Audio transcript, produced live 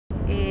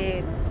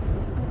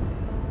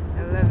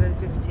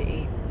to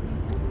 8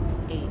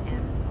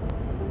 a.m.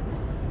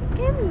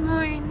 Good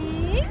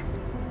morning.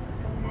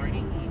 Good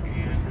morning,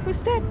 Adriana. Who's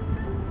that?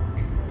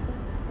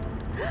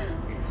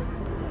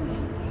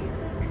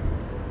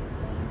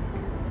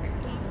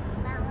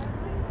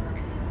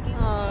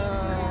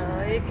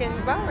 Oh, you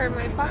can bower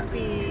my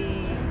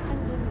puppy.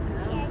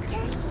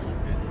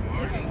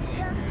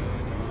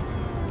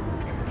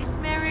 It's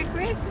Merry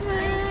Christmas.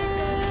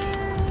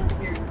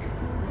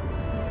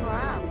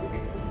 Wow.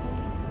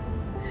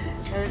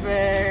 Happy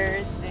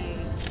birthday,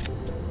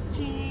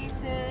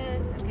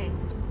 Jesus. Okay.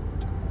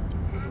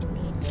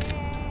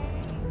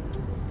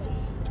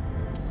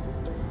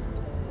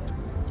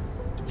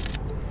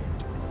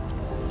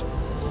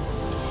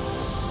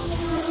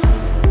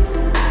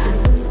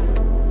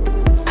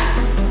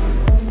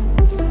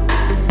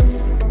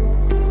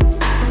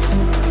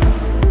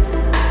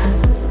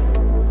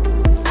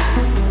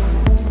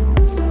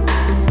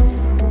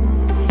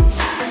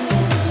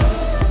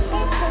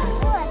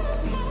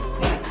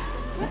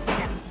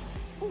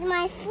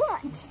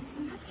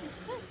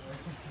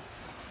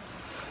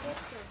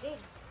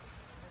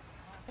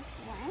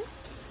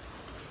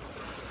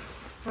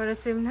 Wanna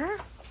swim na?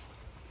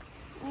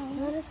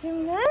 Wanna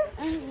swim na?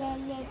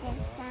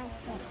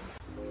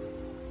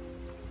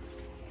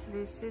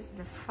 This is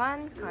the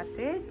fun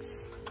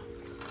cottage.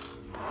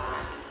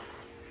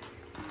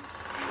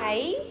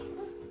 Hi.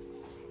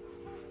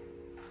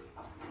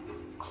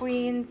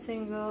 Queen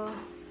single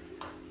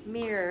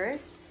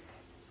mirrors.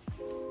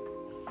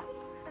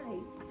 Hi.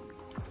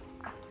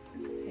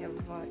 We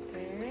have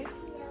water.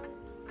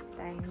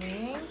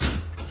 Dining.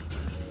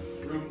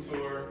 Room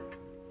tour.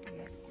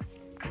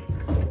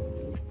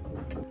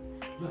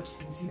 Look, you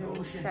can see the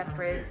ocean.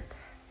 Separate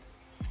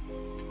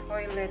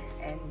toilet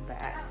and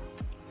bath.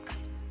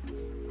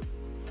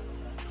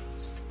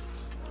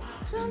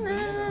 So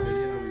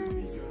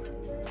nice.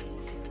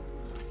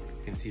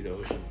 You can see the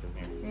ocean from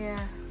here.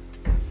 Yeah.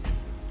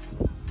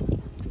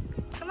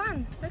 Come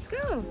on, let's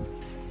go.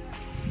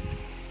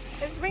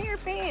 Let's bring your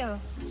pail.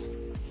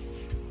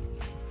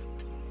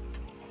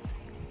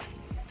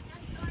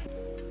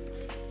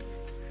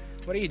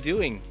 What are you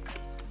doing?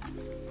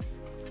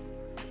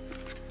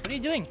 What are you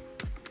doing?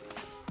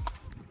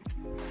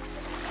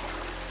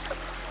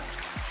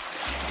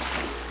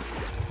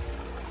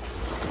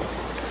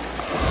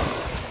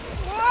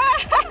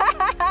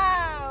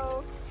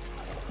 Wow!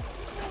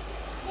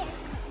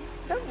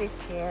 Don't be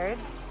scared.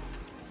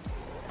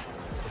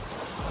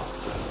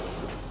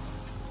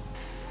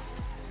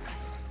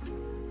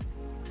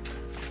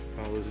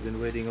 Paulo's been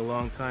waiting a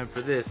long time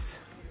for this.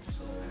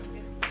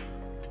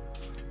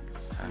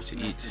 It's time to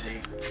eat.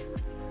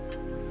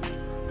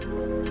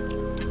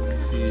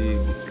 Pasig.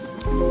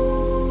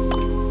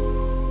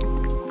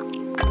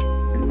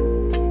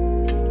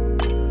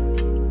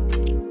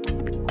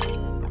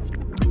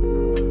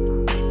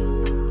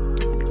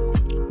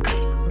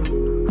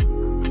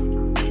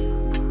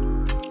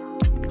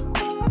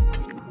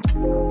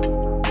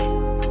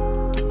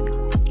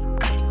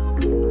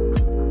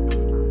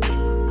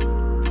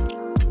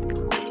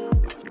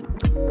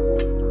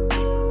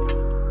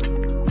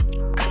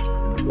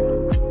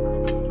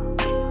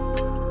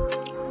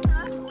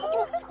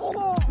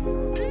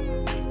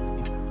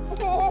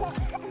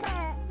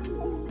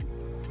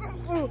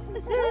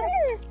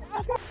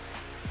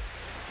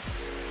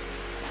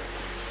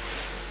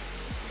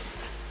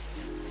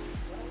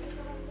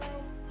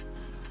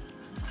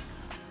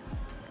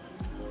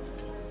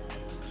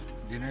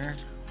 Dinner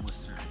was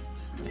served.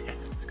 Yeah,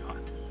 it's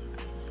gone.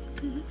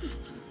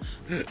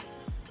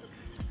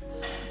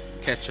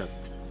 Ketchup.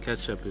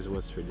 Ketchup is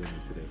what's for dinner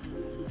today.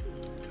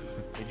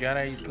 Adriana,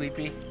 are you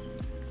sleepy?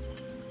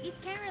 Eat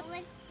carrot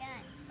was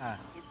done. Ah,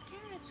 Eat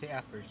carrot. say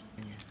ah first.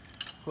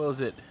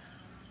 Close it.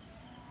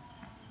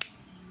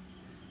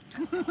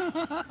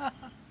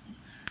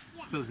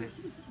 Close it.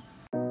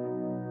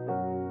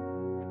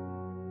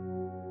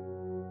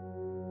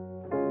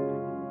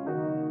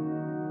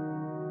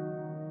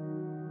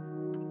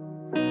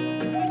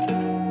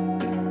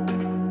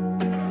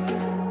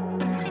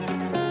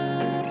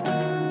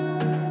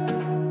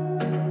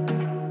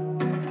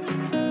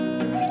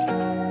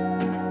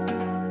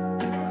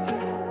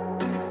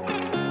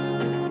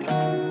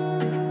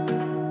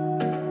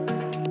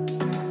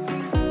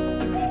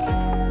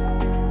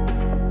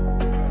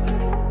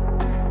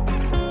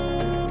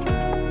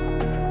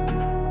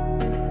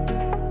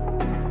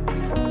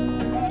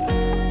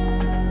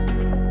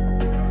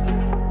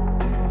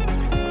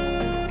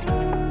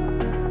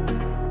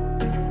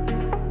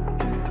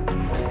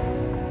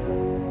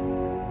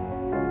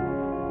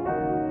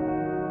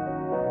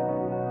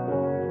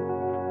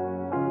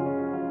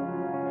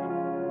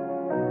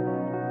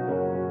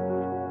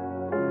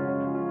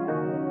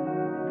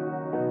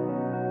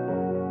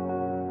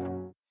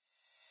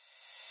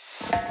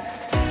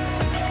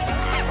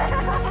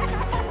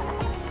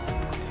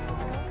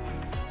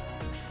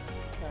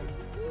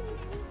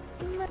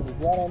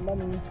 Adriana and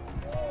Mommy.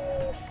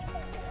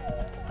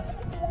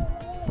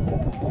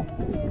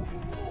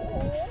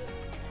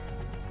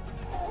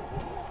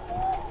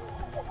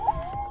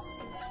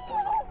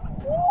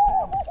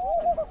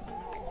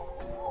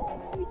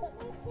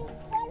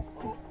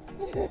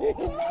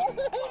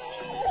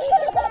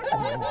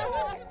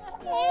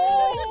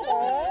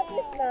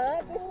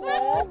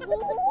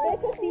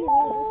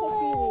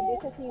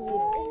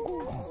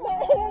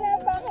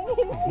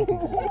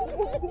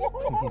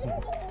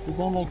 You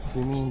don't like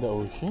swimming in the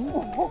ocean?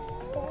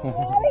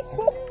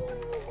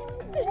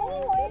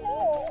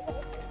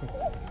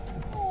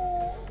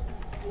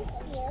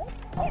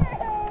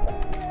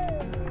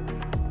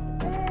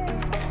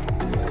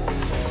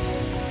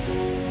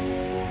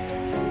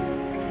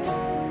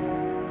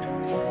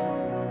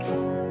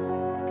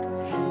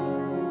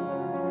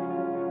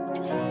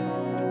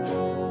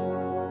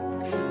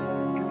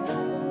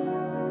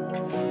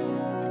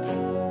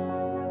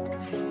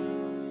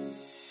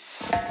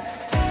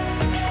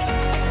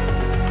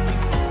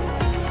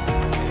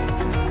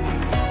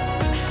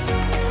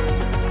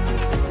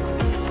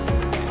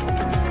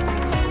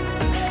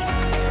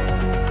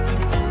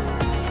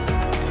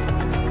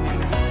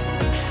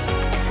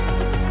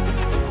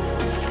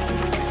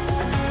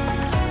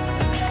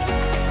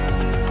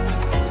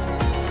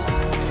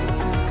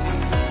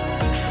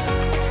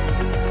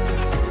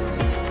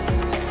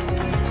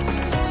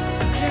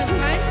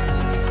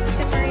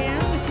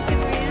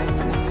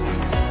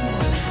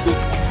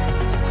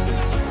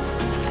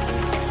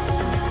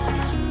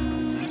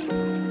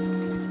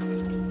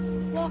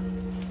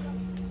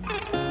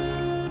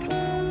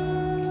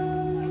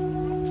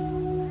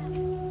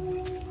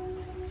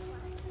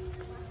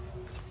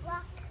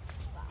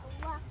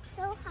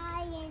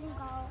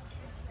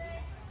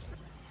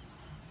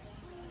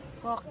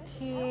 Walked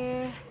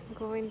here,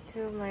 going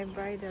to my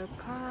bridal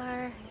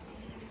car.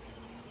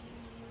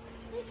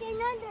 There's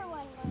another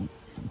one.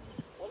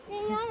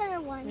 There's another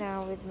one.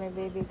 Now with my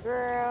baby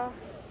girl.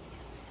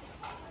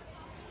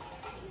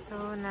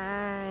 So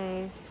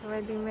nice.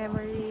 Wedding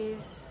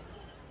memories.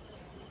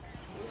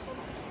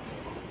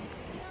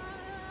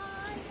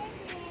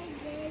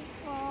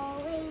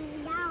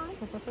 Falling down,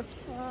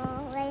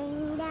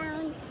 falling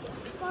down,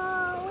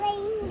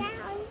 falling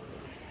down.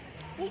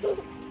 Let's do it.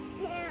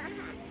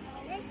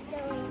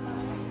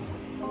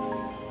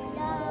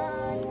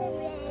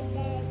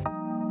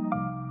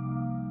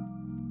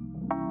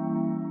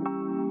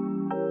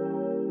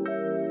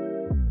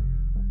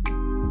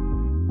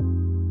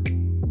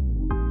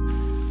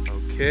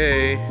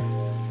 Okay,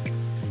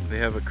 they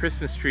have a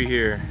Christmas tree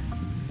here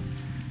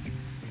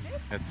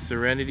at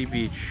Serenity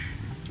Beach.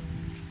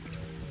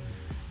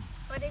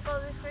 What do you call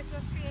this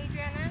Christmas tree,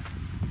 Adriana?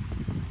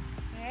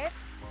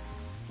 It's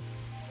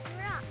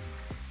Rock.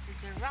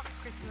 a rock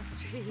Christmas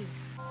tree.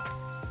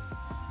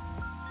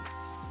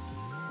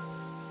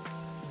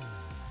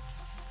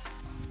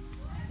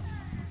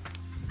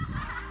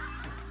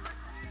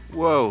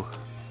 Whoa,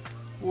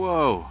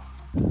 whoa,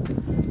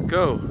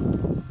 go!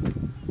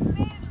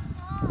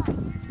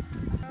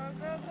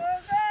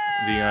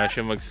 Hindi nga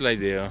siya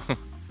mag-slide eh.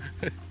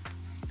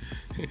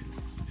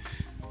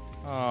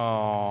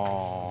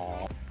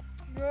 Oh.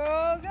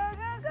 Go, go,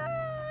 go, go!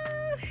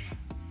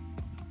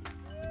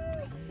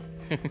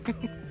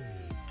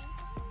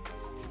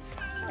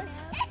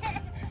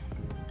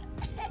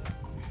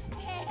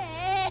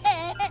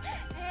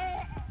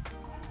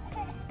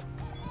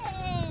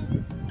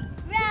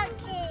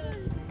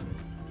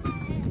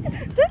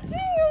 That's you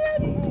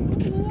already!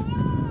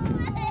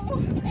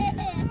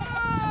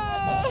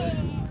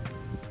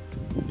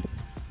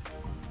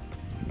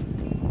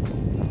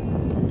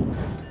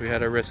 We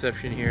had a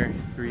reception here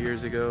 3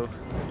 years ago.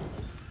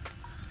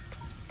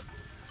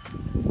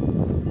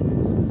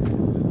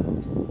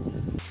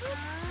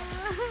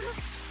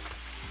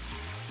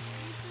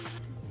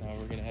 Now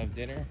we're gonna have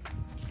dinner.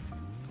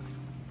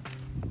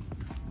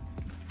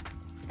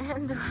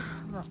 And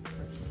look.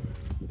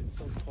 It's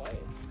so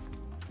quiet.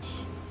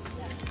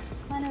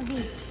 Wanna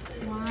be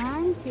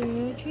 1,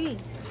 2, 3.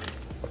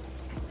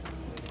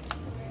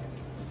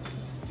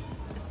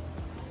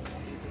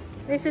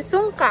 This is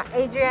Sungka.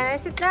 Adriana,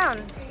 sit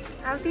down.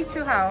 I'll teach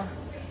you how.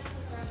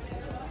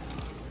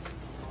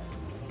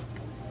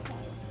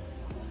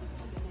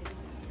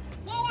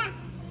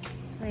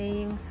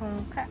 Playing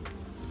Sungka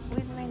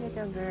with my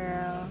little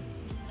girl.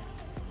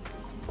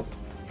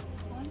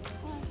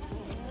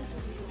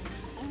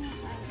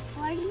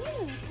 For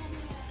you.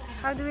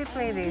 How do we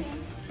play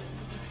this?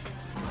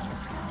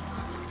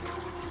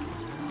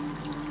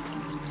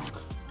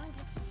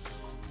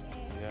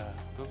 Yeah,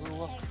 go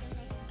walk.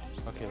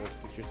 Okay, let's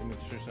picture the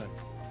mixture son.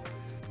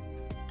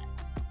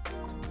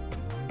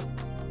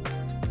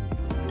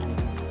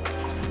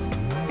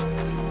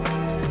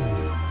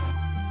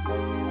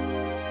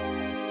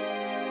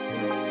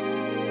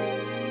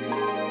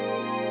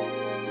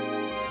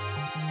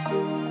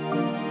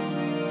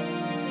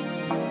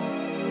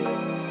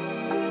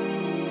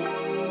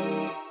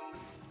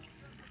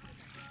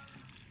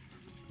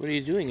 What are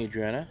you doing,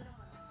 Adriana?